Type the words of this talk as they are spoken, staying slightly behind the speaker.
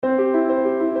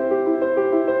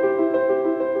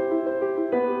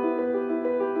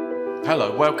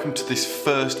Hello, welcome to this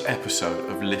first episode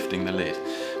of Lifting the Lid.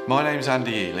 My name's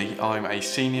Andy Ely. I'm a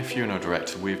Senior Funeral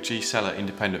Director with G. Seller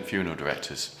Independent Funeral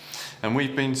Directors, and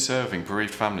we've been serving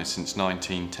bereaved families since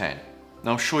 1910.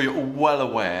 Now, I'm sure you're all well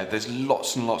aware there's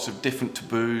lots and lots of different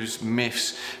taboos,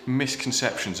 myths,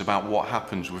 misconceptions about what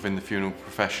happens within the funeral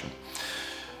profession.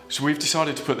 So we've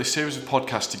decided to put this series of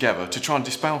podcasts together to try and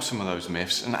dispel some of those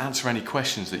myths and answer any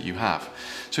questions that you have.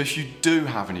 So if you do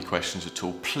have any questions at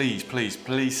all, please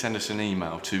send us an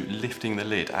email to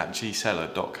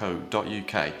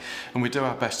liftingthelid@gseller.co.uk, and we do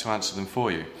our best to answer them for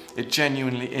you. It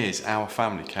genuinely is our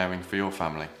family caring for your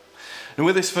family. And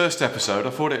with this first episode, I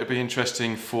thought it would be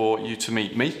interesting for you to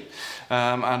meet me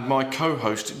and my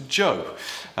co-host Joe.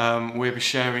 We'll be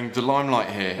sharing the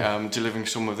limelight here, delivering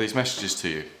some of these messages to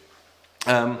you.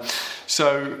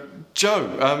 So,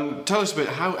 Joe, tell us a bit,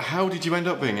 how did you end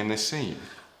up being in this scene?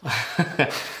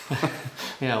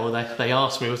 Yeah, well, they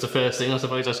asked me, was the first thing, I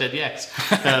suppose I said yes.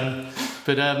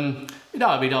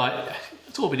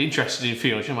 It's all been interested in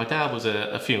funerals. You know, my dad was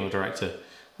a funeral director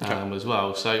as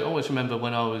well, so I always remember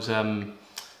when I was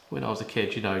a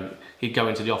kid, you know, he'd go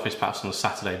into the office perhaps on a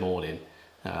Saturday morning,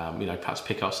 perhaps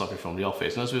pick up something from the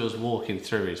office, and as we was walking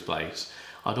through his place,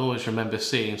 I'd always remember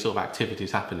seeing sort of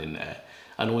activities happening there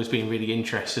and always being really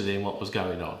interested in what was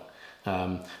going on.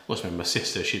 I always remember my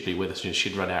sister, she'd be with us and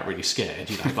she'd run out really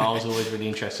scared, you know, but I was always really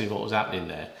interested in what was happening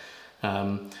there.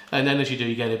 And then as you do,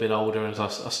 you get a bit older, and as I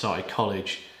started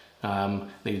college,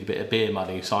 needed a bit of beer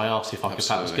money, so I asked if I could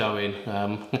perhaps go in,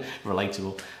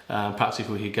 relatable, perhaps if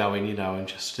we could go in, you know, and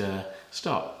just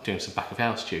start doing some back of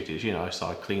house duties, you know, so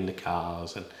I cleaned the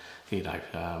cars and, you know,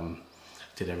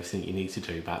 did everything you need to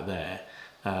do back there.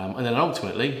 And then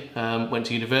ultimately went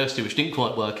to university, which didn't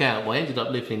quite work out, but I ended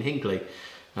up living in Hinckley.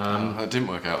 That didn't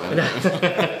work out then.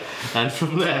 And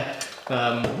from there,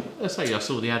 I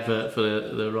saw the advert for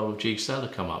the role of G. Seller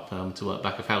come up to work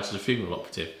back of house as a funeral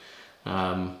operative.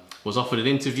 Was offered an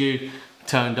interview,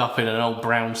 turned up in an old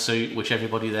brown suit, which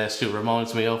everybody there still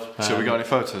reminds me of. So we got any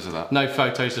photos of that? No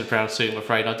photos of the brown suit, I'm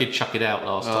afraid. I did chuck it out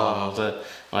last time.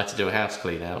 I had to do a house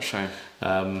clean out. Shame.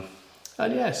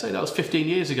 And yeah, so that was 15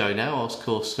 years ago now. I was, of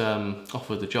course,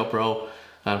 offered the job role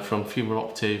from funeral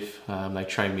operative. They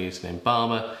trained me as an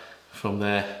embalmer. From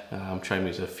there, trained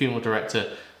me as a funeral director,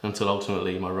 until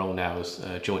ultimately my role now is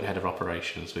joint head of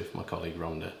operations with my colleague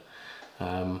Rhonda.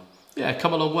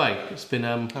 Come a long way. It's been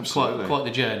quite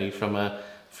the journey from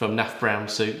naff brown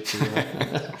suit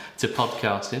to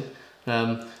podcasting.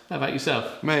 How about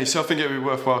yourself? Me, so I think it would be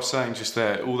worthwhile saying just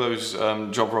there, all those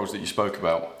job roles that you spoke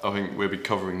about, I think we'll be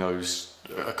covering those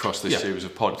across this series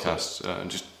of podcasts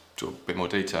and just to a bit more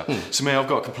detail. So me, I've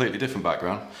got a completely different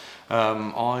background.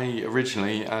 I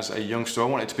originally, as a youngster, I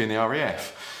wanted to be in the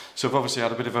RAF. So I've obviously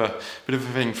had a bit of a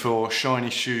thing for shiny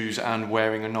shoes and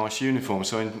wearing a nice uniform.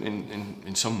 So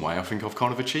in some way, I think I've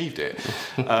kind of achieved it.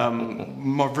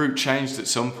 My route changed at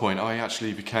some point. I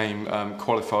actually became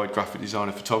qualified graphic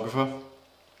designer photographer.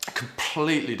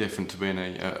 Completely different to being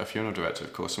a funeral director,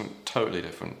 of course. Something totally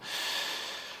different.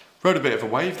 Rode a bit of a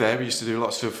wave there. We used to do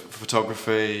lots of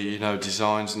photography, you know,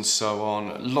 designs and so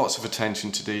on. Lots of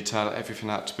attention to detail. Everything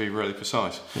had to be really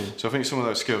precise. So I think some of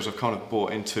those skills I've kind of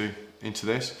brought into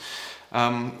this.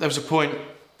 There was a point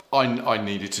I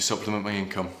needed to supplement my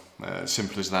income,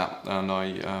 simple as that, and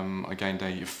I gained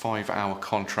a 5-hour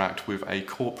contract with a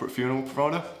corporate funeral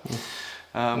provider.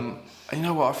 And you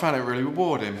know what, I found it really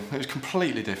rewarding. It was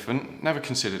completely different, never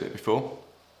considered it before.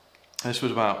 This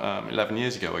was about 11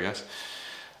 years ago, I guess,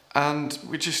 and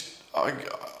I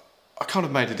kind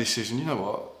of made a decision, you know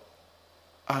what,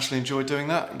 I actually enjoy doing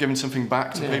that, giving something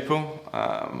back to people,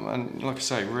 and like I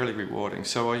say, really rewarding.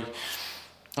 So I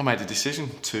made a decision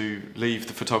to leave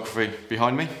the photography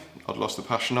behind me. I'd lost the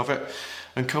passion of it,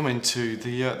 and come into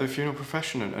the funeral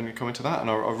profession and come into that. And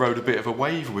I rode a bit of a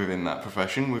wave within that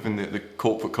profession, within the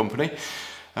corporate company.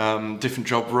 Different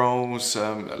job roles,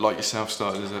 like yourself,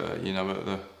 started as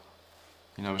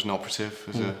as an operative,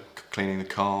 as cleaning the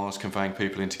cars, conveying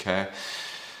people into care.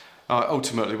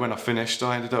 Ultimately, when I finished,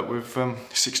 I ended up with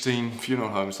 16 funeral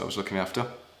homes that I was looking after,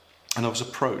 and I was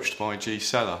approached by G.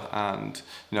 Seller, and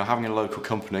having a local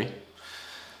company,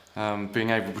 being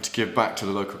able to give back to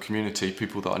the local community,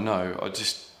 people that I know,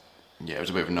 it was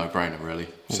a bit of a no-brainer, really.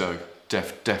 So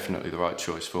definitely the right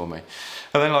choice for me.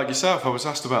 And then, like yourself, I was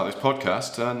asked about this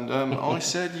podcast, and I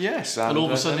said yes. And all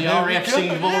of a sudden, the RAF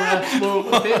seemed more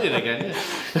appealing again.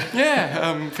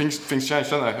 Things change,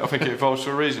 don't they? I think it evolves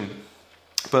for a reason.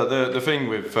 But the thing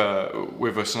with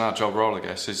us and our job role, I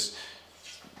guess, is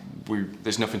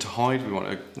there's nothing to hide. We want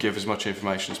to give as much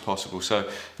information as possible. So,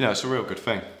 it's a real good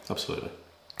thing. Absolutely.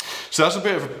 So that's a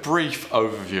bit of a brief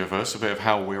overview of us, a bit of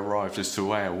how we arrived as to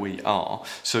where we are.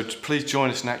 So please join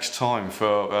us next time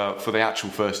for the actual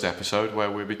first episode,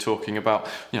 where we'll be talking about,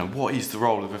 what is the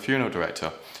role of a funeral director.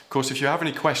 Of course, if you have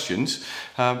any questions,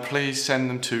 please send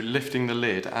them to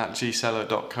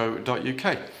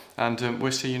liftingthelid@gseller.co.uk, and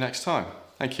we'll see you next time.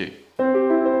 Thank you.